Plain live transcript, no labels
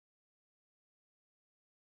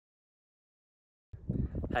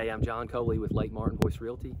Hey, I'm John Coley with Lake Martin Voice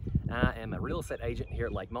Realty. I am a real estate agent here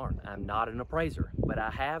at Lake Martin. I'm not an appraiser, but I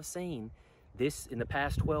have seen this in the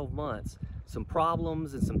past 12 months, some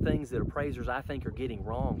problems and some things that appraisers I think are getting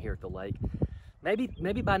wrong here at the lake.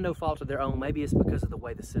 Maybe by no fault of their own, maybe it's because of the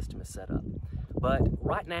way the system is set up. But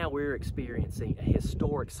right now we're experiencing a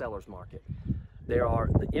historic seller's market.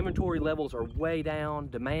 The inventory levels are way down,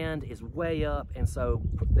 demand is way up, and so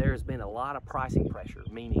there's been a lot of pricing pressure,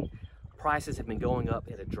 meaning prices have been going up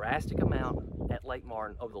at a drastic amount at Lake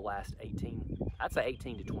Martin over the last 18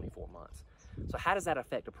 to 24 months. So how does that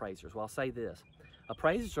affect appraisers? Well, I'll say this.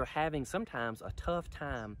 Appraisers are having sometimes a tough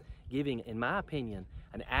time giving, in my opinion,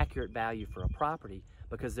 an accurate value for a property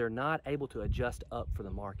because they're not able to adjust up for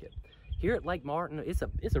the market. Here at Lake Martin, it's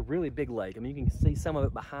a really big lake. I mean, you can see some of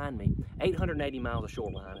it behind me. 880 miles of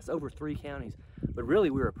shoreline. It's over 3 counties, but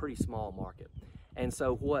really we're a pretty small market. And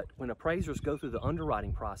so when appraisers go through the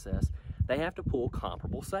underwriting process, they have to pull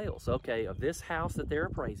comparable sales. Okay, of this house that they're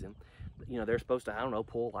appraising, you know, they're supposed to, I don't know,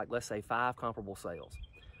 pull like, let's say 5 comparable sales.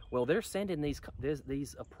 Well, they're sending these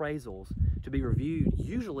appraisals to be reviewed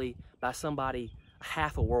usually by somebody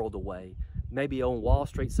half a world away, maybe on Wall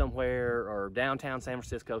Street somewhere or downtown San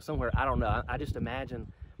Francisco somewhere. I don't know. I just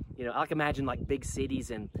imagine, you know, I can imagine like big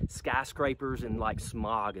cities and skyscrapers and like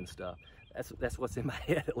smog and stuff. That's what's in my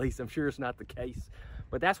head, at least. I'm sure it's not the case,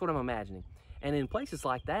 but that's what I'm imagining. And in places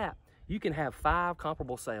like that, you can have 5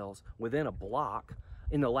 comparable sales within a block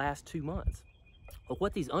in the last 2 months. But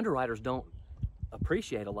what these underwriters don't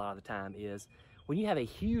appreciate a lot of the time is when you have a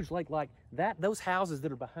huge lake like that, those houses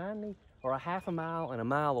that are behind me are a half a mile and a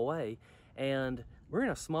mile away, and we're in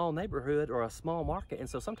a small neighborhood or a small market, and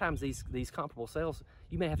so sometimes these comparable sales,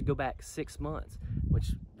 you may have to go back 6 months,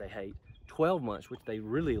 which they hate, 12 months, which they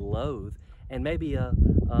really loathe, and maybe a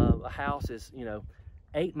house is, you know,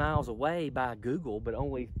 8 miles away by Google, but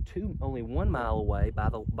only 1 mile away by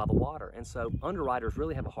the water. And so underwriters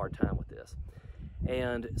really have a hard time with this.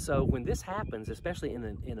 And so when this happens, especially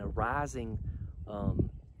in a rising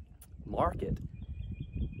market,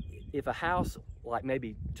 if a house like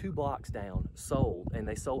maybe 2 blocks down sold, and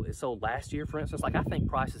it sold last year, for instance, like I think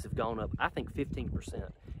prices have gone up, I think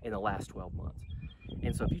 15% in the last 12 months.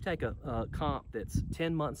 And so if you take a comp that's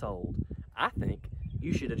 10 months old, I think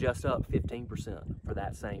you should adjust up 15% for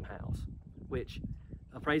that same house, which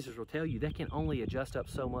appraisers will tell you they can only adjust up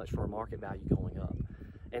so much for a market value going up.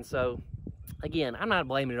 And so, again, I'm not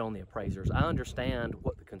blaming it on the appraisers. I understand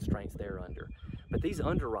what the constraints they're under, but these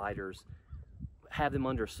underwriters have them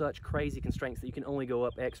under such crazy constraints that you can only go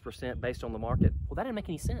up X% based on the market. Well, that didn't make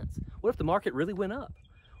any sense. What if the market really went up?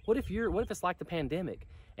 What if it's like the pandemic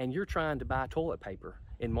and you're trying to buy toilet paper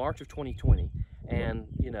in March of 2020 and,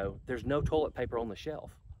 you know, there's no toilet paper on the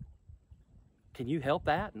shelf? Can you help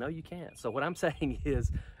that? No, you can't. So what I'm saying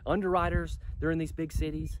is, underwriters, they're in these big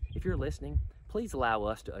cities. If you're listening, please allow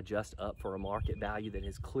us to adjust up for a market value that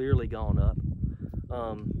has clearly gone up.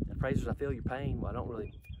 Appraisers, I feel your pain. Well, I don't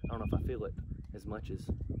know if I feel it as much as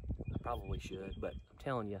I probably should, but I'm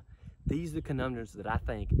telling you, these are the conundrums that I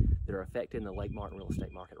think that are affecting the Lake Martin real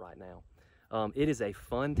estate market right now. It is a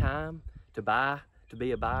fun time to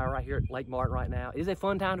be a buyer right here at Lake Martin right now. It is a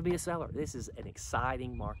fun time to be a seller. This is an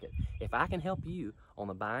exciting market. If I can help you on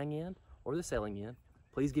the buying end or the selling end,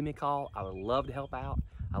 please give me a call. I would love to help out.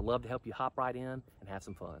 I'd love to help you hop right in and have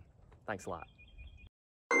some fun. Thanks a lot.